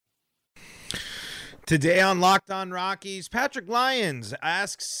Today on Locked On Rockies, Patrick Lyons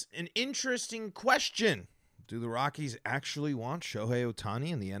asks an interesting question. Do the Rockies actually want Shohei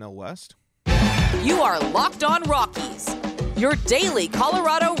Ohtanhi in the NL West? You are Locked On Rockies, your daily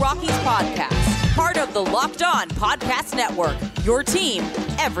Colorado Rockies podcast. Part of the Locked On Podcast Network, your team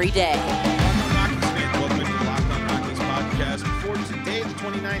every day. Locked On Rockies fans, welcome to the Locked On Rockies podcast for today, the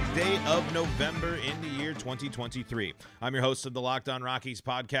 29th day of November in the year 2023. I'm your host of the Locked On Rockies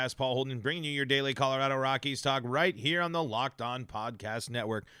podcast, Paul Holden, bringing you your daily Colorado Rockies talk right here on the Locked On Podcast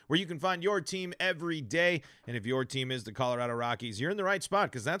Network, where you can find your team every day. And if your team is the Colorado Rockies, you're in the right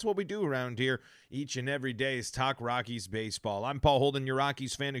spot, because that's what we do around here each and every day is talk Rockies baseball. I'm Paul Holden, your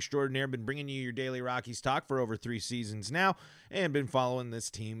Rockies fan extraordinaire. Been bringing you your daily Rockies talk for over 3 seasons now, and been following this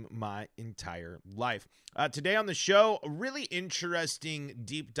team my entire life. Today on the show, a really interesting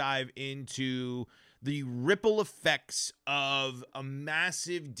deep dive into the ripple effects of a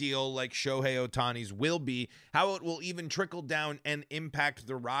massive deal like Shohei Ohtanhi's will be, how it will even trickle down and impact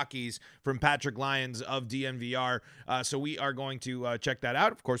the Rockies, from Patrick Lyons of DNVR. So we are going to check that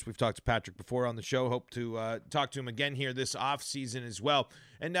out. Of course, we've talked to Patrick before on the show. Hope to talk to him again here this offseason as well.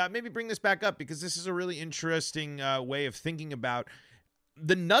 And maybe bring this back up, because this is a really interesting way of thinking about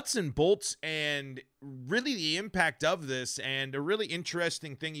the nuts and bolts and really the impact of this, and a really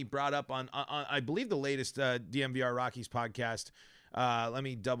interesting thing he brought up on I believe the latest DNVR Rockies podcast. Let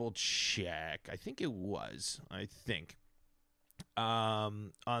me double check. I think it was.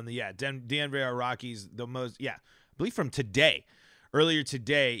 On the DNVR Rockies, I believe from today. Earlier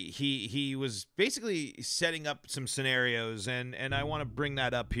today, he was basically setting up some scenarios, and I want to bring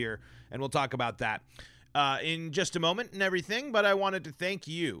that up here, and we'll talk about that in just a moment and everything. But I wanted to thank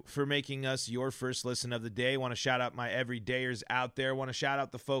you for making us your first listen of the day. I want to shout out my everydayers out there. I want to shout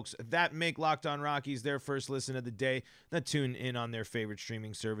out the folks that make Locked On Rockies their first listen of the day, that tune in on their favorite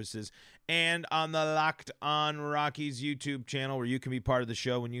streaming services and on the Locked On Rockies YouTube channel, where you can be part of the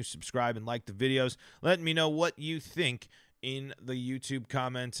show when you subscribe and like the videos. Let me know what you think in the YouTube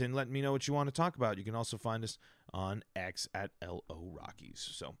comments, and let me know what you want to talk about. You can also find us on X at LO Rockies.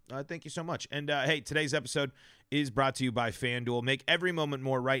 So thank you so much. And hey, today's episode is brought to you by FanDuel. Make every moment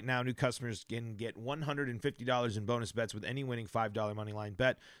more right now. New customers can get $150 in bonus bets with any winning $5 moneyline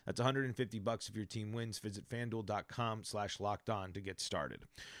bet. That's $150 if your team wins. Visit FanDuel.com/lockedon to get started.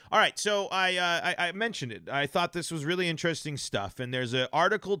 All right, so I mentioned it. I thought this was really interesting stuff, and there's an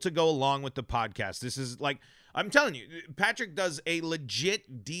article to go along with the podcast. This is like, I'm telling you, Patrick does a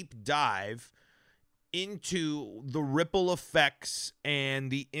legit deep dive into the ripple effects and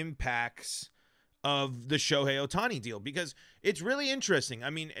the impacts of the Shohei Ohtanhi deal, because it's really interesting. I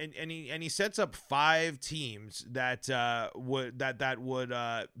mean, and he sets up 5 teams that would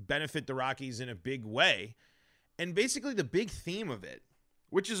benefit the Rockies in a big way, and basically the big theme of it,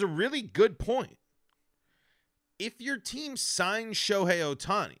 which is a really good point. If your team signs Shohei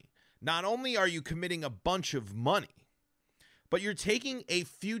Ohtanhi, not only are you committing a bunch of money, but you're taking a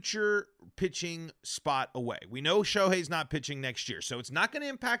future pitching spot away. We know Shohei's not pitching next year, so it's not going to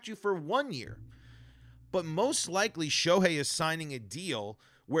impact you for 1 year. But most likely, Shohei is signing a deal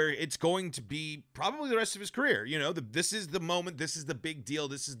where it's going to be probably the rest of his career. You know, this is the moment, this is the big deal,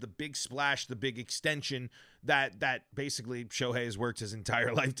 this is the big splash, the big extension that basically Shohei has worked his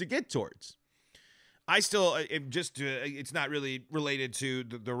entire life to get towards. It's not really related to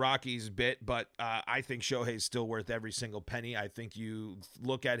the Rockies bit, but I think Shohei's still worth every single penny. I think you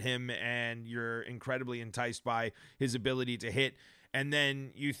look at him and you're incredibly enticed by his ability to hit. And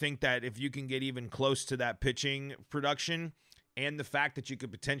then you think that if you can get even close to that pitching production, and the fact that you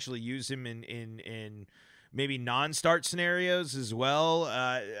could potentially use him in maybe non-start scenarios as well,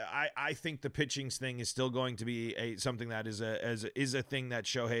 I think the pitching thing is still going to be something that is a thing that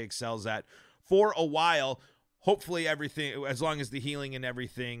Shohei excels at for a while. Hopefully everything, as long as the healing and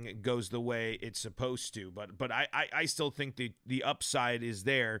everything goes the way it's supposed to. But I still think the upside is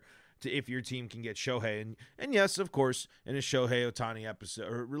there to, if your team can get Shohei. And yes, of course, in a Shohei Ohtanhi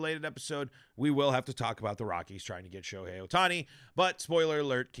episode or related episode, we will have to talk about the Rockies trying to get Shohei Ohtanhi. But spoiler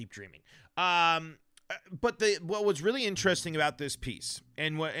alert, keep dreaming. But what was really interesting about this piece,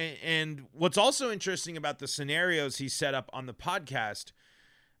 and what's also interesting about the scenarios he set up on the podcast,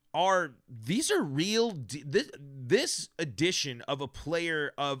 these are real. This addition of a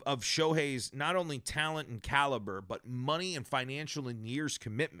player of Shohei's not only talent and caliber, but money and financial and years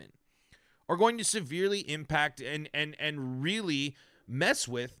commitment, are going to severely impact and really mess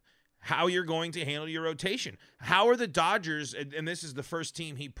with how you're going to handle your rotation. How are the Dodgers, and this is the first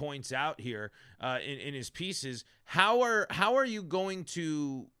team he points out here in his pieces, how are you going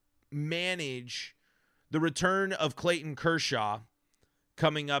to manage the return of Clayton Kershaw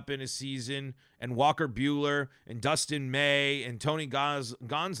coming up in a season, and Walker Buehler and Dustin May and Tony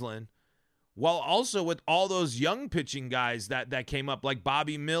Gonsolin, while also with all those young pitching guys that came up, like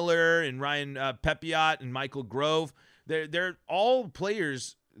Bobby Miller and Ryan Pepiot and Michael Grove. They're all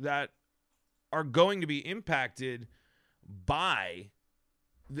players that are going to be impacted by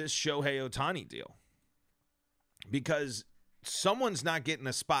this Shohei Ohtanhi deal, because someone's not getting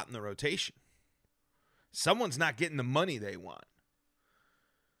a spot in the rotation. Someone's not getting the money they want.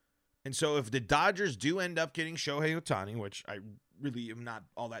 And so if the Dodgers do end up getting Shohei Ohtanhi, which I really am not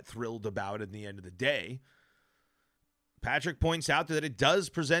all that thrilled about at the end of the day, Patrick points out that it does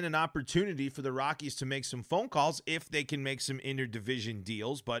present an opportunity for the Rockies to make some phone calls if they can make some interdivision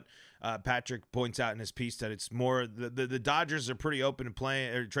deals. But Patrick points out in his piece that it's more the Dodgers are pretty open to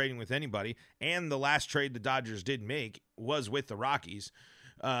playing or trading with anybody. And the last trade the Dodgers did make was with the Rockies.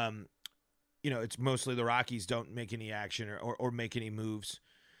 It's mostly the Rockies don't make any action or make any moves.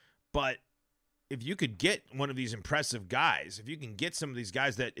 But if you could get one of these impressive guys, if you can get some of these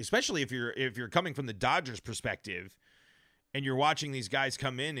guys that, especially if you're coming from the Dodgers perspective, and you're watching these guys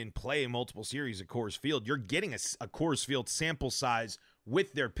come in and play multiple series at Coors Field, you're getting a Coors Field sample size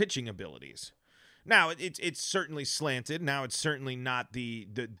with their pitching abilities. Now, it's certainly slanted. Now, it's certainly not the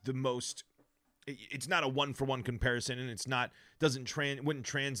most. It's not a one-for-one comparison, and wouldn't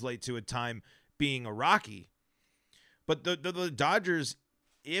translate to a time being a Rocky. But the Dodgers,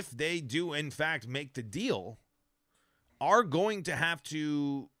 if they do in fact make the deal, are going to have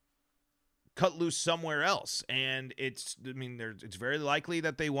to cut loose somewhere else. And it's very likely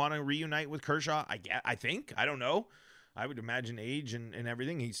that they want to reunite with Kershaw. I think. I don't know. I would imagine age and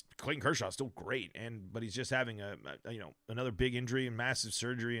everything. Clayton Kershaw's still great, but he's just having another big injury and massive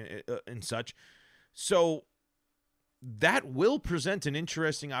surgery and such. So that will present an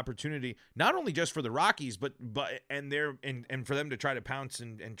interesting opportunity, not only just for the Rockies, but for them to try to pounce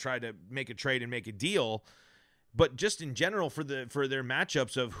and try to make a trade and make a deal, but just in general for their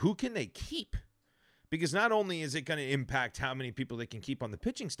matchups of who can they keep. Because not only is it going to impact how many people they can keep on the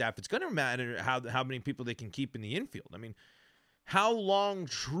pitching staff, it's going to matter how many people they can keep in the infield. I mean, how long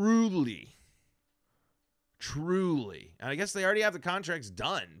truly, and I guess they already have the contracts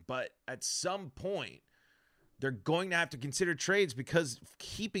done, but at some point they're going to have to consider trades, because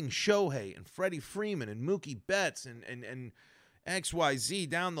keeping Shohei and Freddie Freeman and Mookie Betts and XYZ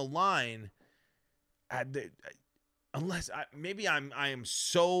down the line, unless I am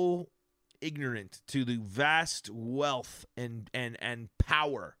so ignorant to the vast wealth and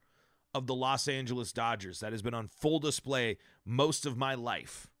power of the Los Angeles Dodgers that has been on full display most of my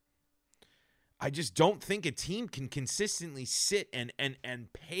life. I just don't think a team can consistently sit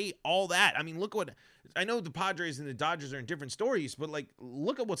and pay all that. I mean, look what I know. The Padres and the Dodgers are in different stories, but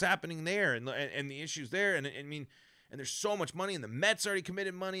look at what's happening there and the issues there. And there's so much money, and the Mets already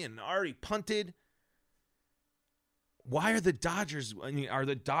committed money and already punted. Why are the Dodgers? Are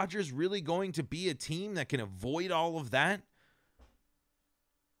the Dodgers really going to be a team that can avoid all of that?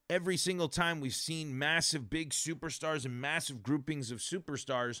 Every single time we've seen massive, big superstars and massive groupings of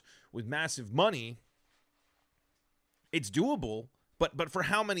superstars with massive money, it's doable, but for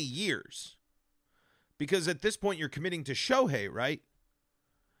how many years? Because at this point, you're committing to Shohei, right?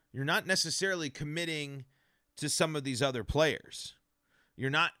 You're not necessarily committing to some of these other players. You're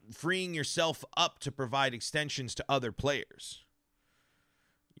not freeing yourself up to provide extensions to other players.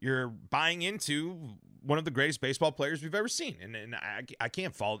 You're buying into one of the greatest baseball players we've ever seen. And I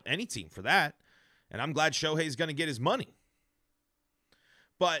can't fault any team for that. And I'm glad Shohei's going to get his money.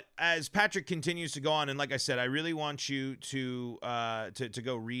 But as Patrick continues to go on, and like I said, I really want you to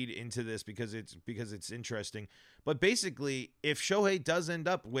go read into this because it's interesting. But basically, if Shohei does end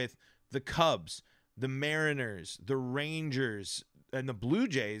up with the Cubs, the Mariners, the Rangers, and the Blue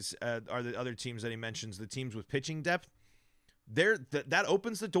Jays are the other teams that he mentions, the teams with pitching depth, that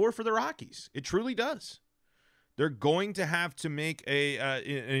opens the door for the Rockies. It truly does. They're going to have to make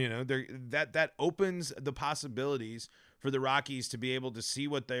that opens the possibilities for the Rockies to be able to see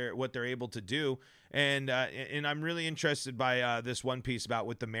what they're able to do. And I'm really interested by this one piece about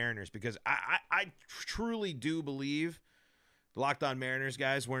with the Mariners, because I truly do believe the Locked On Mariners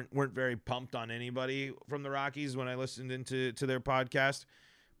guys weren't very pumped on anybody from the Rockies when I listened into their podcast.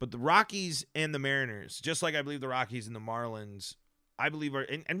 But the Rockies and the Mariners, just like I believe the Rockies and the Marlins, I believe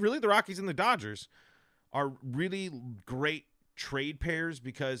and really the Rockies and the Dodgers are really great trade pairs,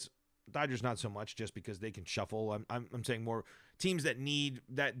 because Dodgers not so much, just because they can shuffle. I'm saying more teams that need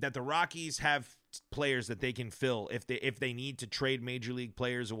that the Rockies have players that they can fill if they need to trade major league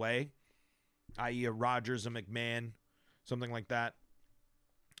players away, i.e. a Rogers, a McMahon, something like that.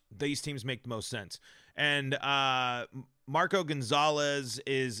 These teams make the most sense. And Marco Gonzalez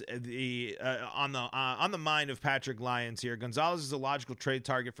is the on the mind of Patrick Lyons here. Gonzalez is a logical trade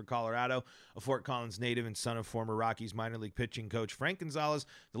target for Colorado, a Fort Collins native and son of former Rockies minor league pitching coach Frank Gonzalez.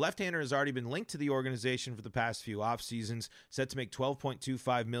 The left-hander has already been linked to the organization for the past few off seasons, set to make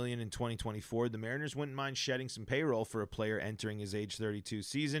 $12.25 million in 2024. The Mariners wouldn't mind shedding some payroll for a player entering his age 32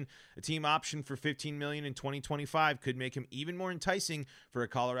 season. A team option for $15 million in 2025 could make him even more enticing for a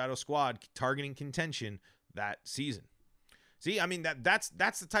Colorado squad targeting contention that season. See, I mean, that's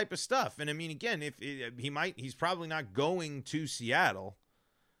the type of stuff. And I mean, again, if he's probably not going to Seattle,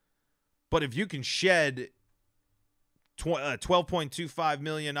 but if you can shed $12.25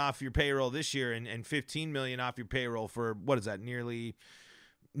 million off your payroll this year and $15 million off your payroll for, what is that, nearly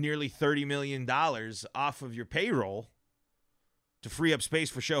 $30 million off of your payroll to free up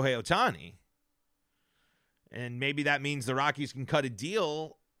space for Shohei Ohtanhi, and maybe that means the Rockies can cut a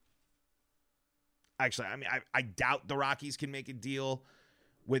deal. Actually, I mean, I doubt the Rockies can make a deal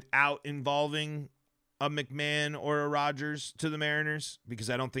without involving a McMahon or a Rogers to the Mariners, because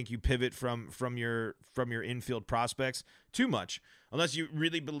I don't think you pivot from your infield prospects too much, unless you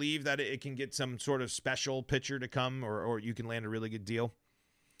really believe that it can get some sort of special pitcher to come, or you can land a really good deal.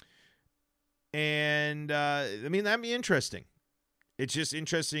 And I mean, that'd be interesting. It's just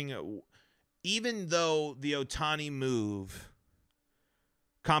interesting, even though the Ohtanhi move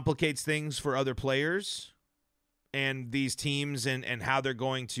complicates things for other players and these teams and how they're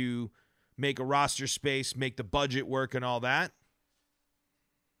going to make a roster space, make the budget work and all that.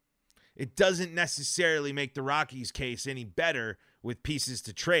 It doesn't necessarily make the Rockies' case any better with pieces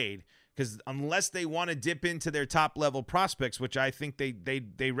to trade, because unless they want to dip into their top-level prospects, which I think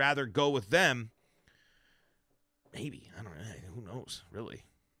they rather go with them, maybe, I don't know, who knows, really.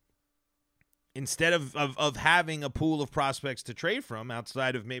 Instead of having a pool of prospects to trade from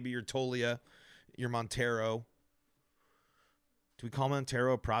outside of maybe your Tolia, your Montero. Do we call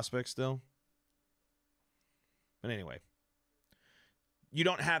Montero a prospect still? But anyway, you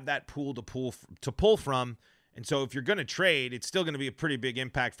don't have that pool to pull from. And so if you're going to trade, it's still going to be a pretty big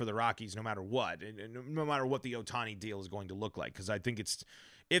impact for the Rockies no matter what. And no matter what the Ohtanhi deal is going to look like. Because I think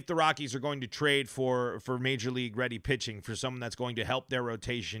if the Rockies are going to trade for major league ready pitching, for someone that's going to help their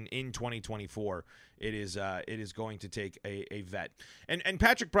rotation in 2024, it is going to take a vet. And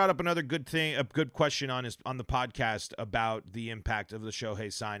Patrick brought up another good thing, a good question on the podcast about the impact of the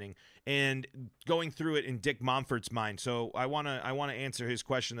Shohei signing and going through it in Dick Monfort's mind. So I want to answer his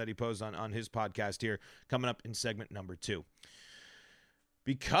question that he posed on his podcast here, coming up in segment number 2.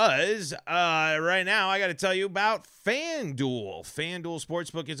 Because right now I got to tell you about FanDuel. FanDuel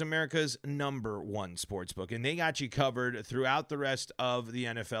Sportsbook is America's #1 sportsbook, and they got you covered throughout the rest of the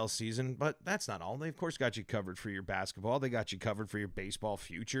NFL season. But that's not all. They, of course, got you covered for your basketball. They got you covered for your baseball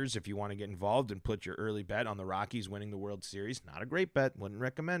futures if you want to get involved and put your early bet on the Rockies winning the World Series. Not a great bet. Wouldn't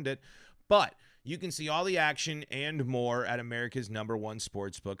recommend it. But you can see all the action and more at America's #1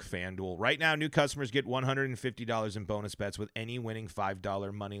 sportsbook, FanDuel. Right now, new customers get $150 in bonus bets with any winning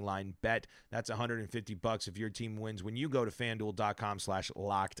 $5 money line bet. That's $150 if your team wins when you go to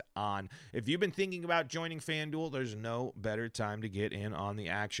FanDuel.com/locked-on. If you've been thinking about joining FanDuel, there's no better time to get in on the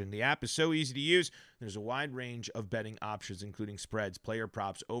action. The app is so easy to use. There's a wide range of betting options, including spreads, player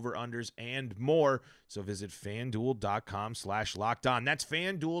props, over-unders, and more. So visit FanDuel.com/locked-on. That's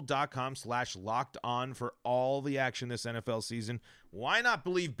FanDuel.com/locked-on for all the action this NFL season. Why not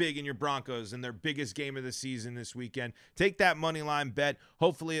believe big in your Broncos in their biggest game of the season this weekend? Take that money line bet.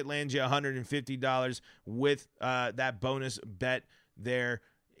 Hopefully it lands you $150 with that bonus bet there.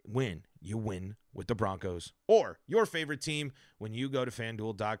 You win with the Broncos or your favorite team when you go to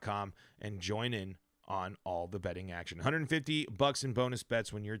FanDuel.com and join in on all the betting action. $150 in bonus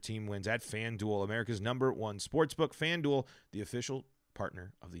bets when your team wins at FanDuel, America's #1 sportsbook. FanDuel, the official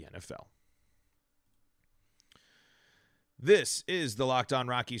partner of the NFL. This is the Locked On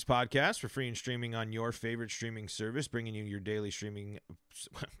Rockies podcast for free and streaming on your favorite streaming service, bringing you your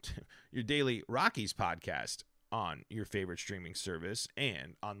daily Rockies podcast on your favorite streaming service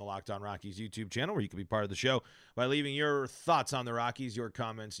and on the Locked On Rockies YouTube channel, where you can be part of the show by leaving your thoughts on the Rockies, your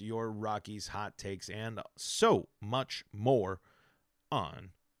comments, your Rockies hot takes, and so much more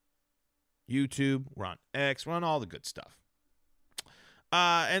on YouTube. We're on X. We're on all the good stuff.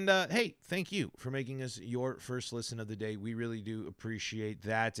 Hey, thank you for making us your first listen of the day. We really do appreciate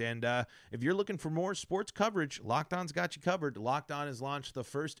that. And if you're looking for more sports coverage, Locked On's got you covered. Locked On has launched the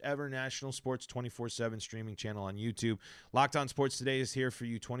first ever national sports 24/7 streaming channel on YouTube. Locked On Sports Today is here for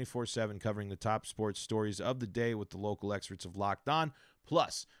you 24/7, covering the top sports stories of the day with the local experts of Locked On,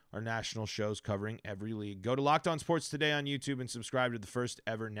 plus our national shows covering every league. Go to Locked On Sports Today on YouTube and subscribe to the first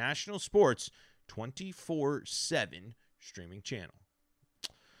ever national sports 24/7 streaming channel.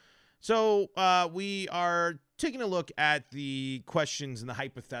 So we are taking a look at the questions and the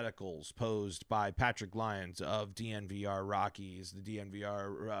hypotheticals posed by Patrick Lyons of DNVR Rockies, the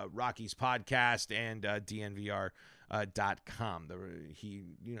DNVR Rockies podcast, and DNVR.com. He,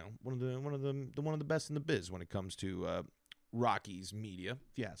 one of the best in the biz when it comes to Rockies media,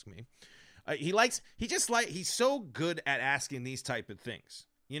 if you ask me. He's so good at asking these type of things.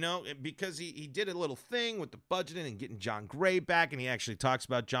 Because he did a little thing with the budgeting and getting John Gray back, and he actually talks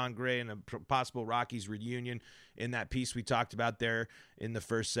about John Gray and a possible Rockies reunion in that piece we talked about there in the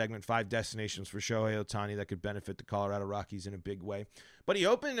first segment, 5 destinations for Shohei Ohtanhi that could benefit the Colorado Rockies in a big way. But he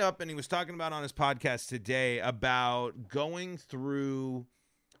opened up and he was talking about on his podcast today about going through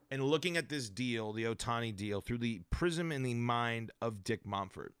and looking at this deal, the Ohtanhi deal, through the prism and the mind of Dick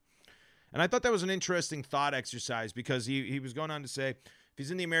Monfort. And I thought that was an interesting thought exercise because he was going on to say, if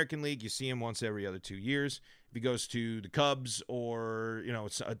he's in the American League, you see him once every other 2 years. If he goes to the Cubs or,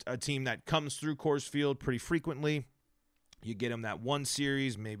 it's a team that comes through Coors Field pretty frequently, you get him that one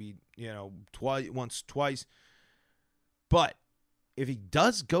series, maybe, once, twice. But if he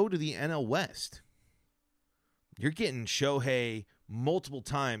does go to the NL West, you're getting Shohei multiple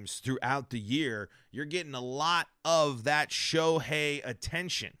times throughout the year. You're getting a lot of that Shohei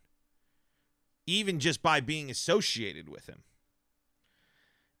attention, even just by being associated with him.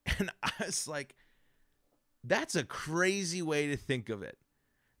 And I was like, that's a crazy way to think of it.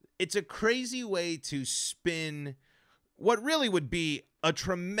 It's a crazy way to spin what really would be a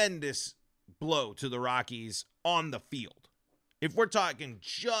tremendous blow to the Rockies on the field. If we're talking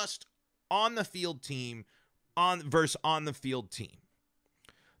just on the field team versus on the field team,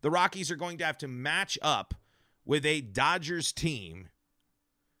 the Rockies are going to have to match up with a Dodgers team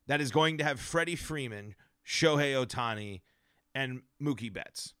that is going to have Freddie Freeman, Shohei Ohtanhi, and Mookie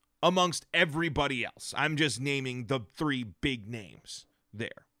Betts, amongst everybody else. I'm just naming the 3 big names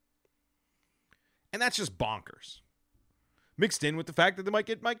there. And that's just bonkers. Mixed in with the fact that they might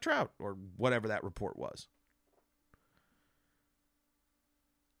get Mike Trout, or whatever that report was.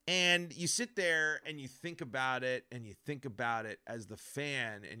 And you sit there and you think about it, as the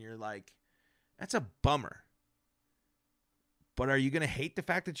fan, and you're like, that's a bummer. But are you going to hate the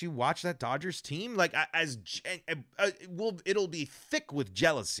fact that you watch that Dodgers team? Like, it'll be thick with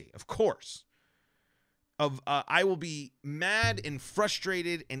jealousy, of course. I will be mad and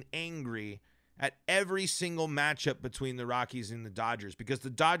frustrated and angry at every single matchup between the Rockies and the Dodgers, because the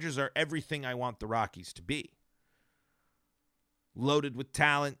Dodgers are everything I want the Rockies to be. Loaded with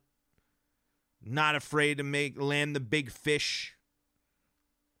talent, not afraid to land the big fish,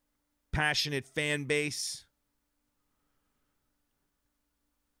 passionate fan base.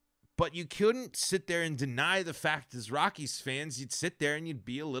 But you couldn't sit there and deny the fact as Rockies fans, you'd sit there and you'd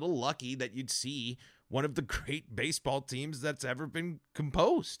be a little lucky that you'd see one of the great baseball teams that's ever been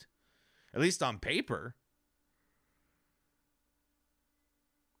composed, at least on paper.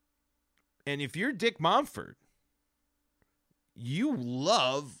 And if you're Dick Monfort, you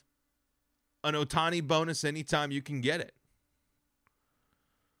love an Ohtanhi bonus anytime you can get it.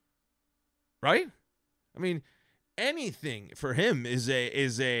 Right? I mean, anything for him if it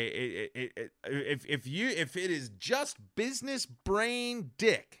is just business brain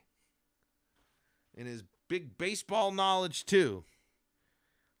Dick and his big baseball knowledge too,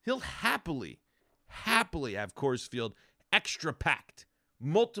 he'll happily have Coors Field extra packed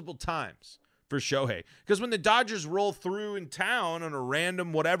multiple times for Shohei. Because when the Dodgers roll through in town on a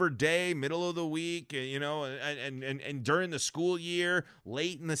random whatever day, middle of the week, and during the school year,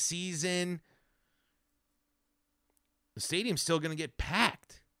 late in the season, the stadium's still going to get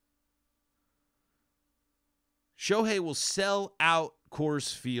packed. Shohei will sell out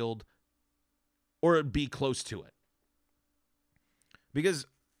Coors Field or be close to it. Because,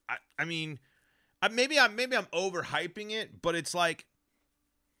 maybe I'm overhyping it, but it's like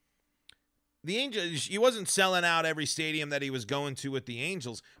the Angels, he wasn't selling out every stadium that he was going to with the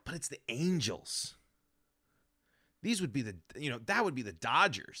Angels, but it's the Angels. These would be that would be the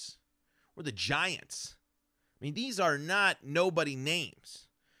Dodgers or the Giants. I mean, these are not nobody names.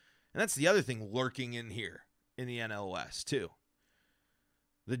 And that's the other thing lurking in here in the NL West, too.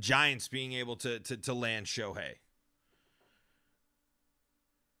 The Giants being able to land Shohei.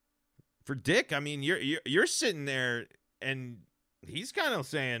 For Dick, I mean, you're sitting there and he's kind of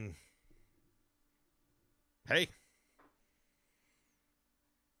saying, hey,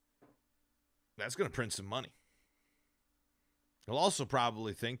 that's going to print some money. He'll also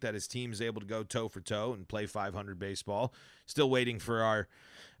probably think that his team is able to go toe for toe and play 500 baseball. Still waiting for our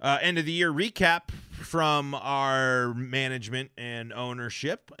end of the year recap from our management and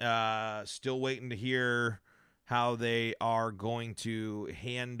ownership. Still waiting to hear how they are going to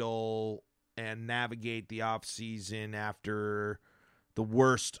handle and navigate the offseason after the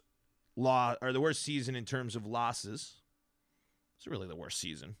worst season in terms of losses. It's really the worst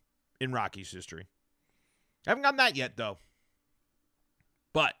season in Rockies history. I haven't gotten that yet, though.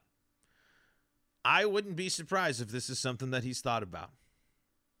 But I wouldn't be surprised if this is something that he's thought about.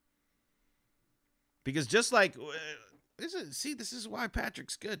 Because just like, this is why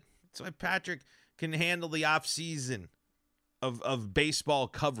Patrick's good. That's why Patrick can handle the offseason of baseball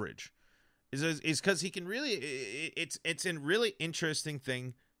coverage. Is because he can really, it's a really interesting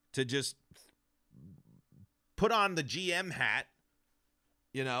thing to just put on the GM hat,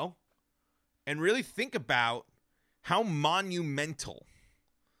 and really think about how monumental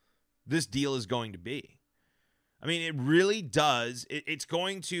this deal is going to be. I mean, it really does. It's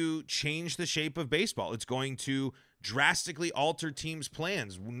going to change the shape of baseball. It's going to drastically alter teams'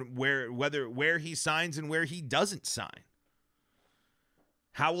 plans, where he signs and where he doesn't sign.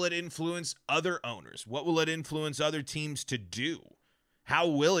 How will it influence other owners? What will it influence other teams to do? How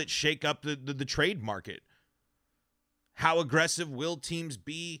will it shake up the trade market? How aggressive will teams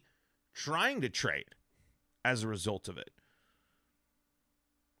be trying to trade as a result of it?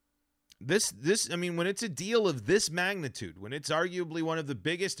 I mean, when it's a deal of this magnitude, when it's arguably one of the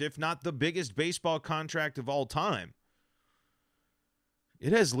biggest, if not the biggest baseball contract of all time,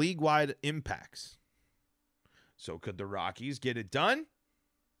 it has league-wide impacts. So could the Rockies get it done?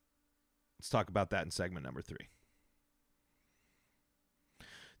 Let's talk about that in segment number 3.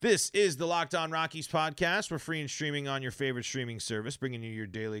 This is the Locked On Rockies podcast. We're free and streaming on your favorite streaming service, bringing you your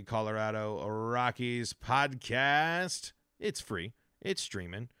daily Colorado Rockies podcast. It's free. It's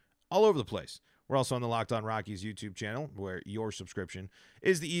streaming all over the place. We're also on the Locked On Rockies YouTube channel, where your subscription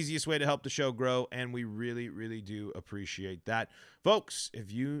is the easiest way to help the show grow, and we really, really do appreciate that. Folks,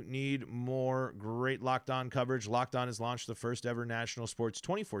 if you need more great Locked On coverage, Locked On has launched the first ever national sports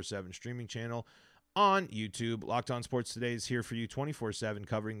 24/7 streaming channel on YouTube. Locked On Sports Today is here for you 24/7,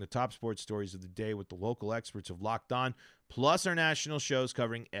 covering the top sports stories of the day with the local experts of Locked On, plus our national shows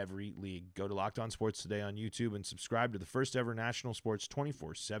covering every league. Go to Locked On Sports Today on YouTube and subscribe to the first ever national sports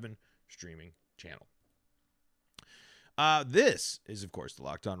 24/7 streaming channel. This is, of course, the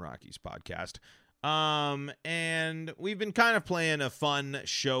Locked On Rockies podcast. And we've been kind of playing a fun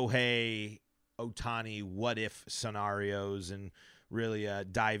Shohei Ohtanhi what-if scenarios and really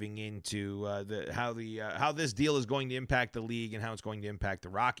diving into how this deal is going to impact the league and how it's going to impact the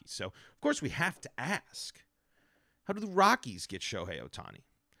Rockies. So, of course, we have to ask, how do the Rockies get Shohei Ohtanhi?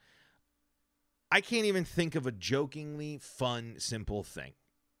 I can't even think of a jokingly fun, simple thing.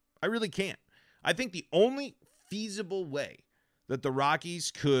 I really can't. I think the only feasible way that the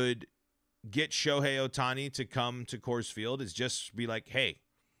Rockies could get Shohei Ohtanhi to come to Coors Field is just be like, hey,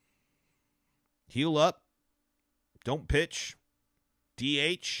 heal up, don't pitch,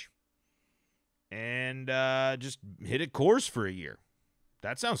 DH, and just hit a Coors for a year.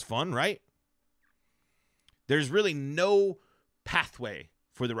 That sounds fun, right? There's really no pathway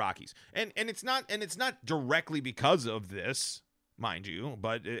for the Rockies. And it's not directly because of this, mind you,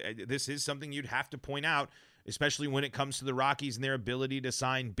 but this is something you'd have to point out, especially when it comes to the Rockies and their ability to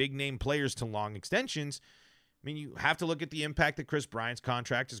sign big-name players to long extensions. I mean, you have to look at the impact that Chris Bryant's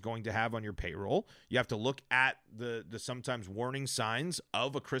contract is going to have on your payroll. You have to look at the sometimes warning signs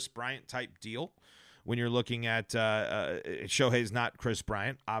of a Chris Bryant-type deal when you're looking at Shohei's not Chris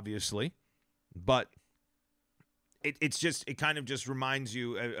Bryant, obviously, but it kind of just reminds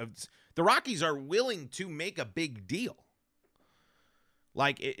you of the Rockies are willing to make a big deal.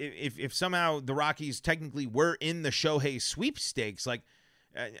 Like, if somehow the Rockies technically were in the Shohei sweepstakes, like,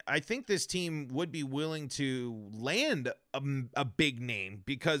 I think this team would be willing to land a big name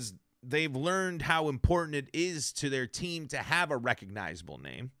because they've learned how important it is to their team to have a recognizable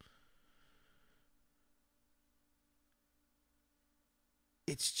name.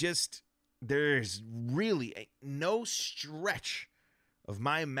 It's just, there's really no stretch of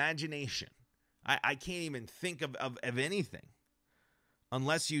my imagination. I can't even think of anything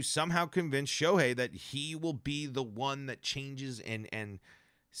unless you somehow convince Shohei that he will be the one that changes and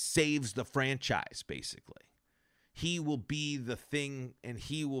saves the franchise, basically. He will be the thing, and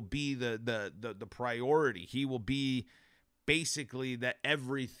he will be the priority. He will be basically that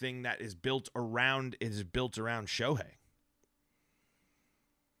everything that is built around Shohei.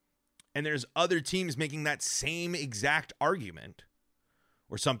 And there's other teams making that same exact argument,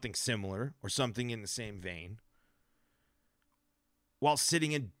 or something similar, or something in the same vein, while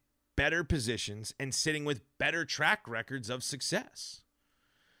sitting in better positions and sitting with better track records of success.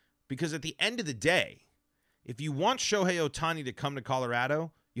 Because at the end of the day, if you want Shohei Ohtanhi to come to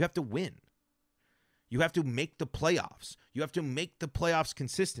Colorado, you have to win. You have to make the playoffs. You have to make the playoffs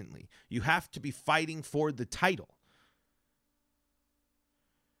consistently. You have to be fighting for the title.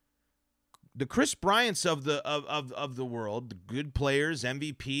 The Chris Bryants of the world, the good players,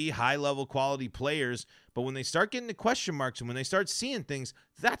 MVP, high-level quality players, but when they start getting the question marks and when they start seeing things,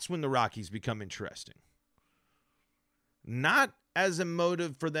 that's when the Rockies become interesting. Not as a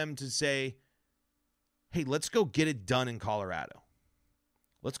motive for them to say, hey, let's go get it done in Colorado.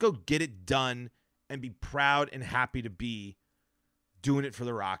 Let's go get it done and be proud and happy to be doing it for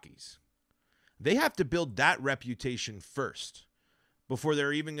the Rockies. They have to build that reputation first before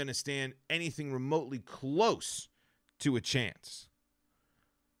they're even going to stand anything remotely close to a chance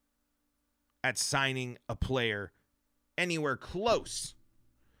at signing a player anywhere close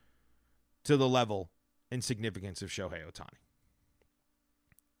to the level and significance of Shohei Ohtanhi.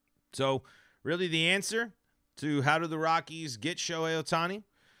 So, really the answer to how do the Rockies get Shohei Ohtanhi?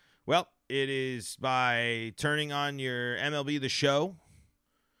 Well, it is by turning on your MLB The Show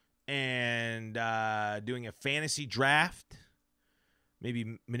and doing a fantasy draft,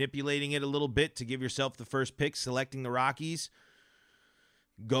 maybe manipulating it a little bit to give yourself the first pick, selecting the Rockies,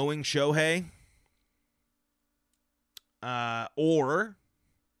 going Shohei, or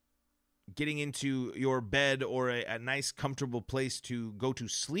getting into your bed or a nice, comfortable place to go to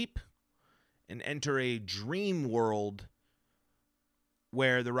sleep and enter a dream world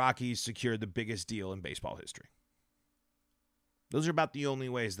where the Rockies secured the biggest deal in baseball history. Those are about the only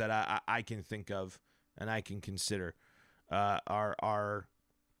ways that I can think of and I can consider are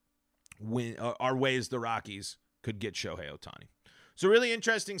ways the Rockies could get Shohei Ohtanhi. So really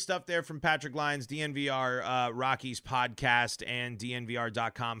interesting stuff there from Patrick Lyons, DNVR Rockies podcast, and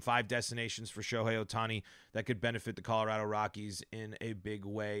DNVR.com. 5 destinations for Shohei Ohtanhi that could benefit the Colorado Rockies in a big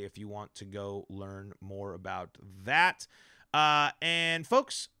way if you want to go learn more about that. And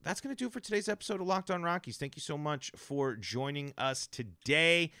folks, that's going to do it for today's episode of Locked On Rockies. Thank you so much for joining us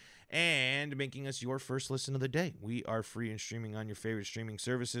today and making us your first listen of the day. We are free and streaming on your favorite streaming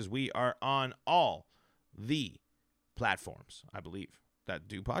services. We are on all the platforms, I believe, that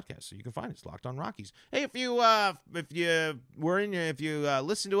do podcasts, so you can find us Locked On Rockies. Hey, if you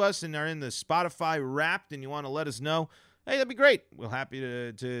listen to us and are in the Spotify Wrapped and you want to let us know, hey, that'd be great. We're happy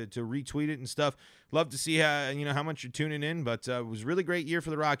to retweet it and stuff. Love to see how much you're tuning in. But it was a really great year for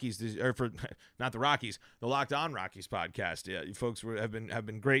the Rockies, not the Rockies, the Locked On Rockies podcast. Yeah, you folks have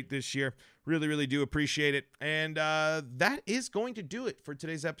been great this year. Really, really do appreciate it. And that is going to do it for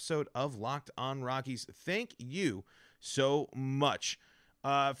today's episode of Locked On Rockies. Thank you so much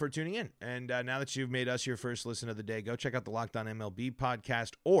for tuning in. And now that you've made us your first listen of the day, go check out the Locked On MLB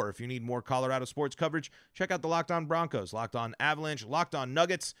podcast. Or if you need more Colorado sports coverage, check out the Locked On Broncos, Locked On Avalanche, Locked On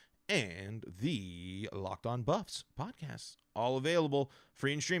Nuggets, and the Locked On Buffs podcasts. All available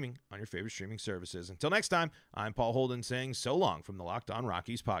free and streaming on your favorite streaming services. Until next time, I'm Paul Holden saying so long from the Locked On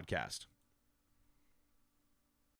Rockies podcast.